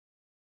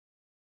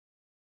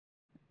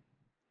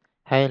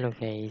Hello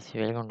guys,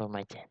 welcome to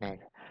my channel.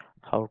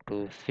 How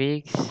to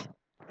fix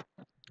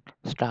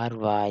Star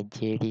Wars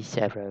Jedi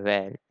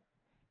server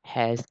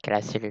has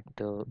crashed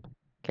into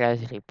crash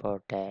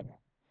reporter.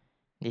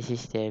 This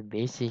is the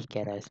basic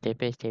step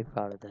by step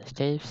follow the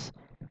steps.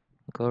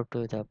 Go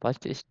to the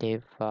first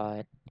step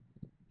for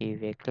you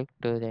will click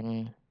to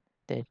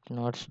the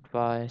notes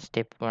for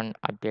step 1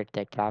 update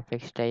the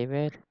graphics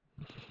driver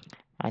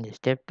and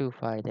step 2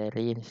 for the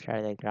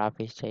reinstall the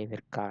graphics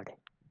driver card.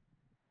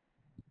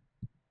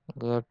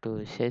 Go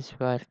to search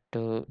bar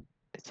to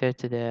search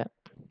the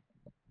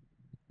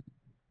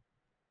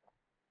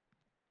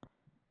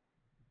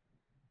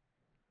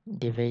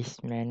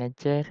device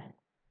manager.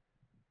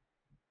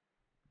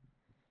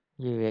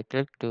 You will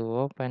click to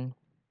open.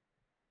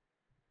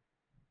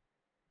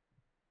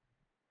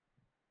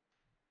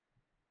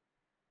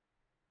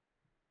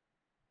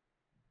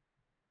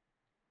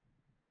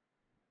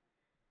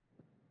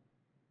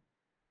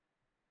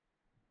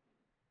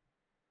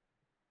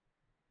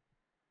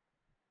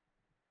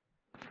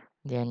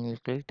 Then you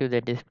click to the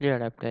display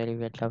adapter. You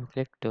will double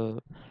click to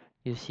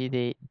you see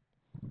the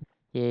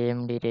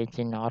AMD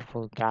Ryzen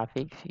R4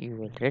 graphics. You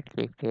will right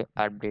click to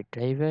update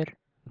driver.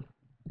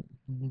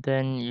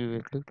 Then you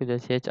will click to the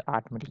search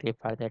automatically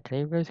for the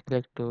drivers.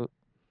 Click to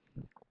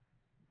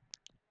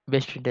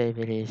best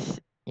driver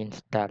is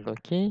installed.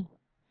 Okay.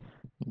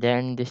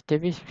 Then the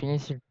step is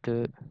finished.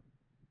 To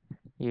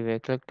you will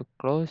click to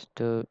close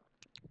to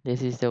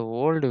this is the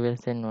old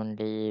version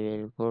only.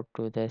 You will go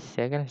to the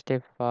second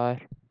step for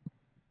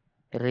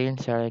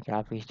reinstall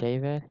graphics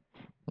driver.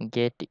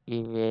 Get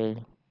you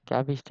will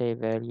graphics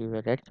driver. You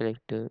will right click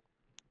to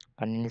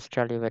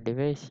uninstall your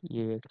device.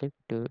 You will click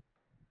to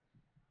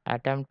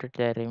attempt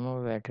to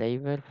remove a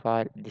driver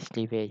for this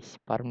device.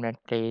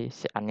 Permanently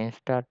is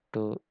uninstall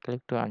to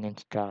click to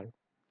uninstall.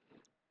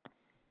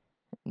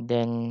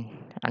 Then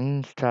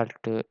uninstall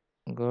to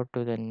go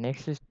to the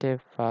next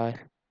step for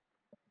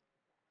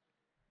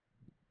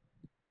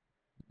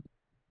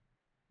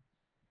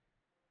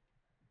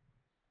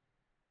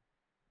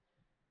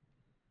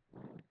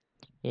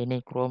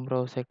any Chrome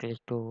browser. Click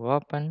to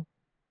open.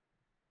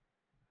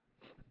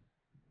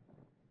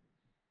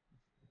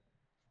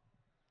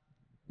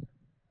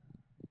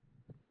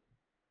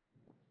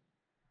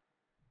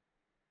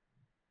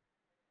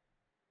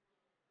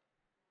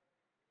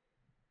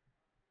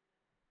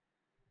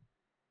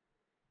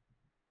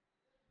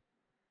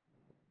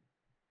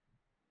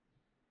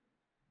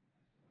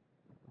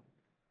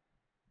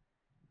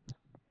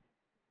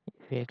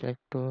 If you click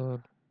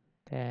to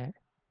the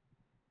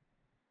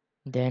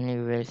then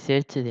you will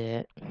search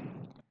the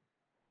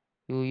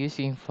you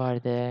using for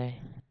the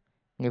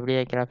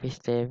NVIDIA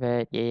graphics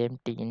driver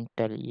AMD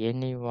Intel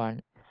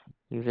anyone.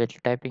 You will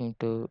typing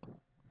to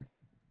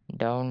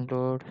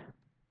download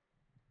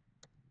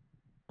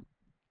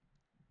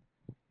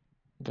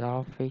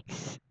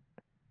graphics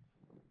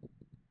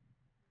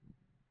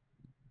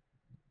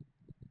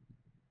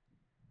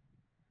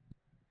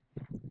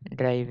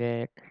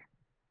driver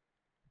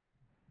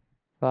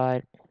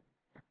for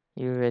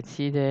you will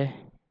see the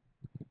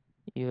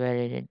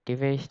your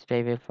device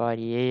driver for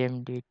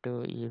AMD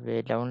to you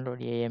will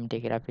download AMD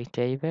graphics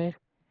driver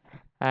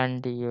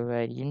and you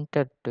will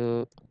enter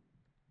to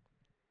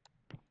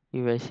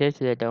you will search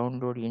the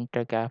download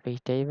Intel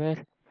graphics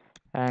driver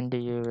and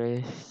you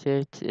will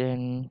search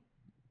in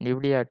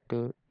NVIDIA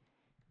to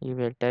you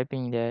will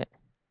typing the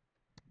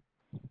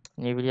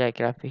NVIDIA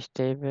graphics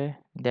driver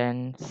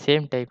then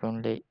same type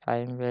only. I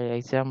am very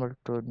example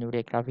to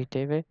NVIDIA graphics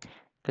driver.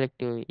 Click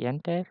to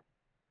enter.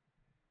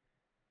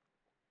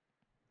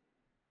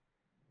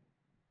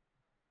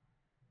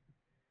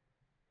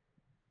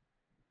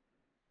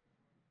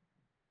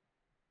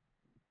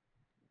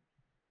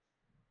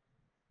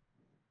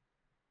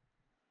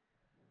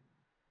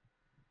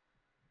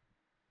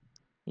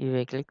 You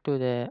will click to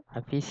the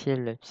official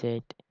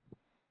website.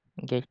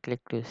 Get click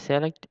to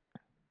select.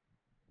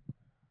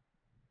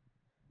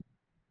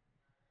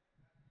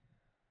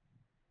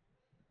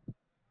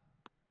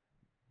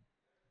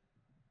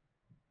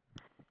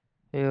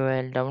 You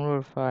will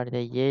download for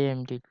the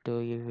AMD to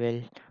you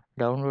will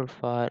download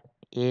for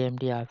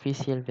AMD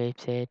official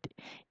website,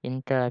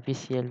 Intel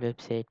official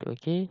website.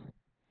 Okay.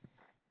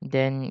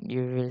 Then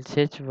you will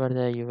search for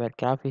the your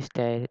graphics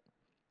style.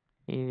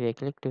 You will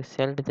click to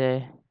select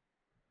the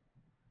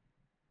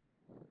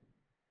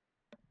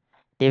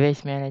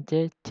device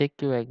manager. Check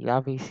your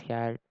graphics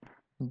card.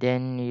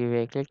 Then you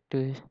will click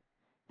to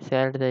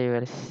select the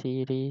your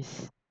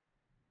series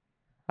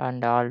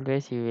and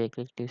always you will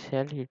click to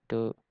select it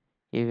to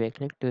you will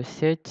click to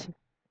search.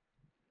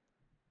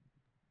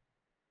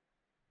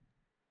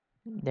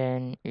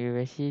 Then you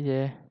will see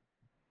the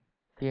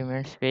few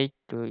minutes wait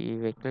to you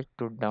will click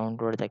to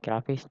download the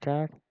graphics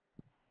card.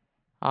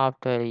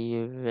 After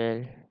you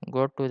will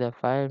go to the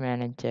file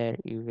manager,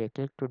 you will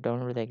click to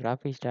download the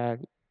graphics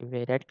card. You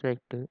will right click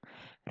to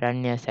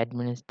run as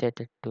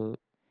administrator to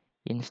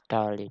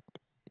install it.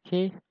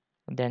 Okay.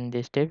 Then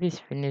the step is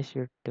finished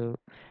to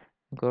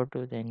go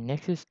to the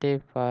next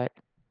step for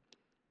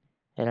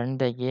run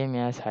the game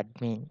as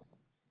admin.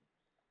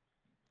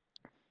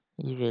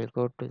 You will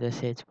go to the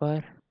search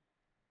bar,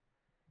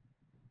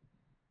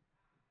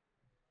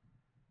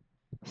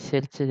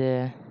 search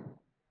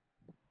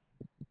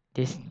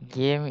this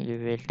game. You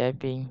will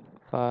typing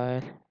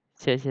for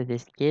search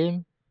this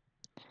game.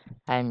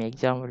 I'm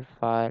example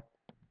for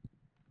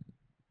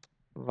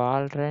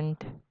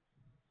Valorant.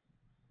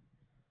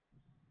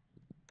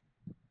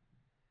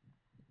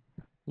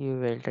 You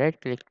will right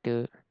click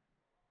to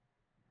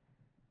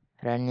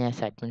run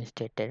as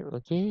administrator.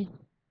 Okay,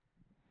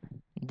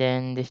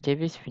 then the step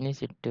is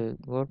finished to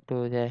go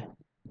to the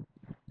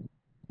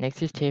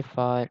next step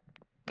for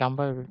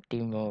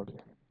compatibility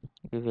mode.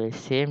 You will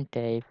same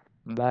type,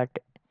 but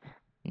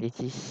this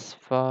is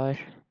for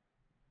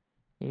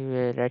you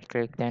will right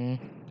click, then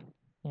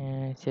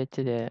search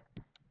the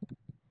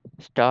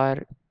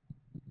Star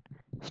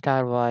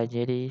Star Wars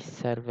Jedi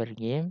server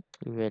game.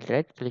 You will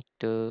right click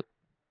to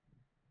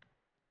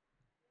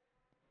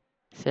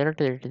select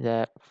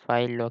the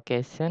file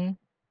location.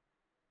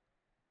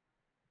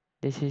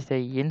 This is the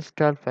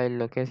install file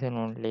location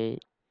only.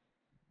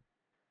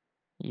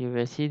 You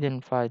will see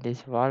then for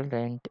this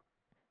Valorant.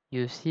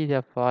 You see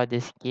the for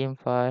this game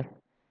for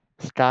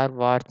Star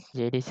Wars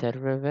Jedi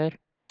server.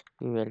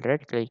 You will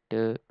right click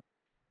to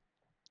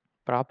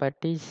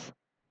properties.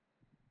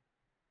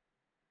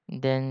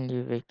 Then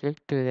you will click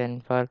to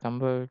then for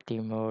compatibility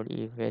mode.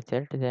 You will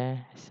select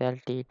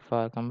it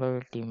for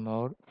compatibility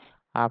mode.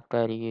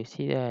 After you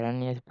see the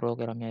run as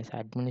program as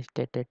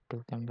administrated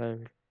to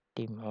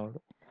compatibility mode.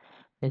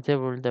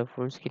 Disable the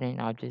full screen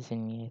objects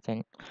in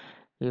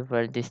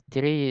if this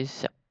 3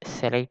 is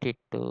selected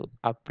to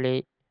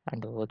apply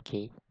and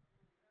OK.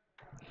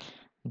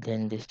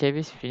 Then the step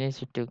is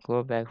finished to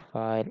go back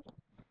for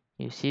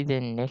you see the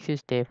next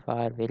step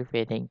for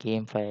verify the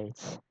game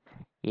files.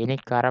 Any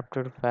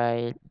corrupted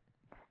file,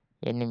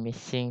 any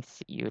missing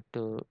you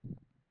to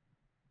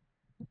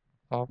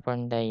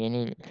open the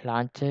any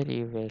launcher,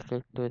 you will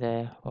click to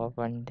the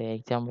open the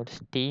example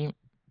Steam.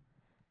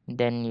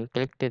 Then you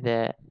click to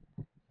the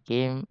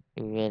game,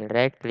 you will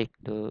right click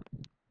to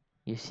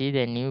you see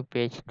the new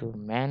page to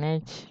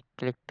manage,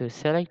 click to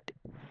select.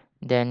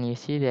 Then you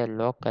see the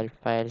local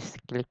files,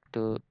 click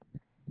to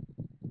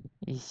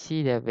you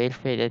see the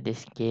verify that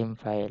this game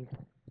file.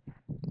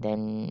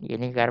 Then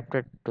any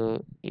corrupted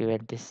to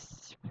even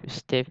this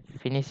step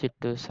finish it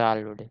to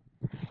solved.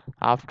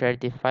 After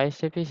the 5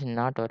 step is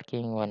not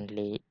working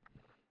only,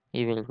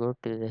 you will go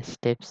to the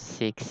step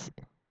 6.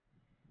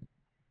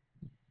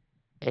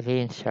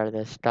 Reinstall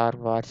the Star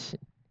Wars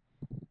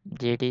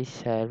Jedi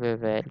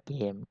server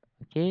game.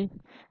 Okay.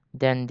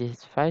 Then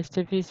this 5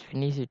 step is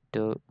finished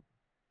to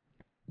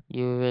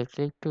you will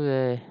click to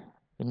the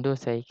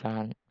Windows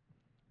icon.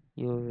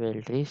 You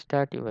will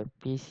restart your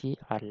PC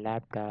or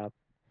laptop.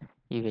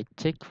 You will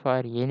check for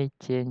any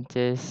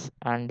changes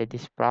and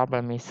this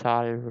problem is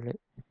solved.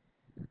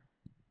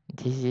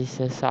 This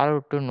is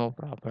solved to no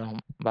problem,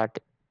 but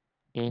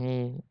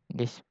any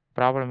this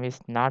problem is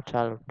not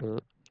solved to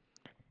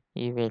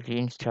you will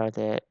reinstall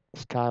the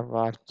Star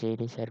Wars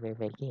Jedi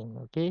Survivor game.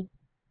 Okay,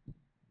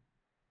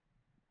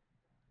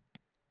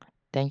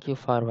 thank you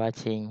for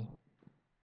watching.